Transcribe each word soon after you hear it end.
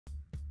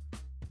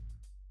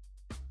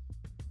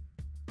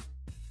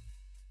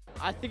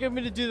I think I'm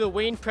gonna do the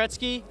Wayne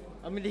Gretzky.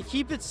 I'm gonna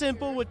keep it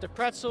simple with the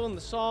pretzel and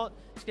the salt.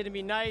 It's gonna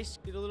be nice,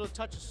 get a little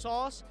touch of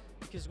sauce,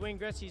 because Wayne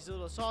Gretzky's a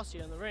little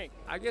saucy on the rink.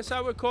 I guess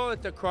I would call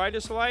it the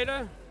Kreider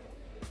slider.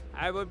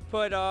 I would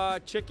put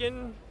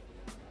chicken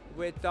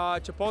with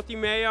chipotle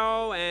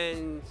mayo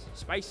and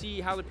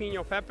spicy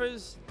jalapeno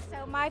peppers.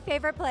 So my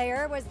favorite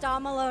player was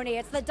Don Maloney.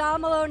 It's the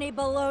Don Maloney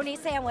bologna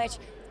sandwich.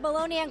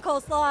 Bologna and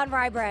coleslaw on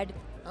rye bread.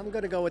 I'm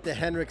going to go with the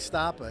Henrik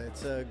Stappa.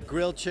 It's a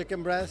grilled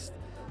chicken breast,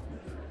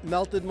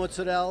 melted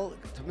mozzarella,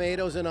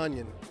 tomatoes, and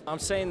onion. I'm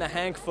saying the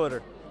Hank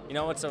footer. You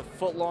know, it's a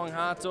foot-long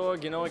hot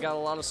dog. You know, it got a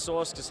lot of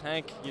sauce because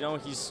Hank, you know,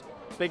 he's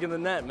bigger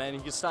than that, man. He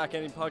can stock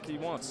any puck he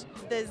wants.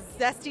 The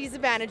Zesty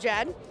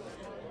Zibanejad,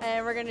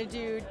 and we're gonna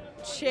do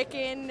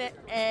chicken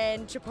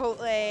and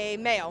chipotle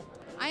mayo.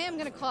 I am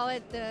going to call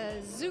it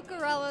the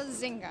Zuccarella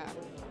Zinga,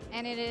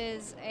 and it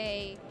is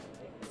a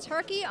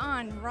turkey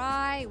on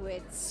rye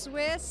with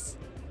Swiss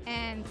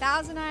and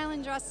Thousand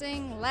Island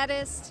dressing,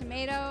 lettuce,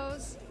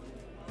 tomatoes,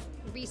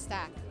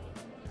 restack.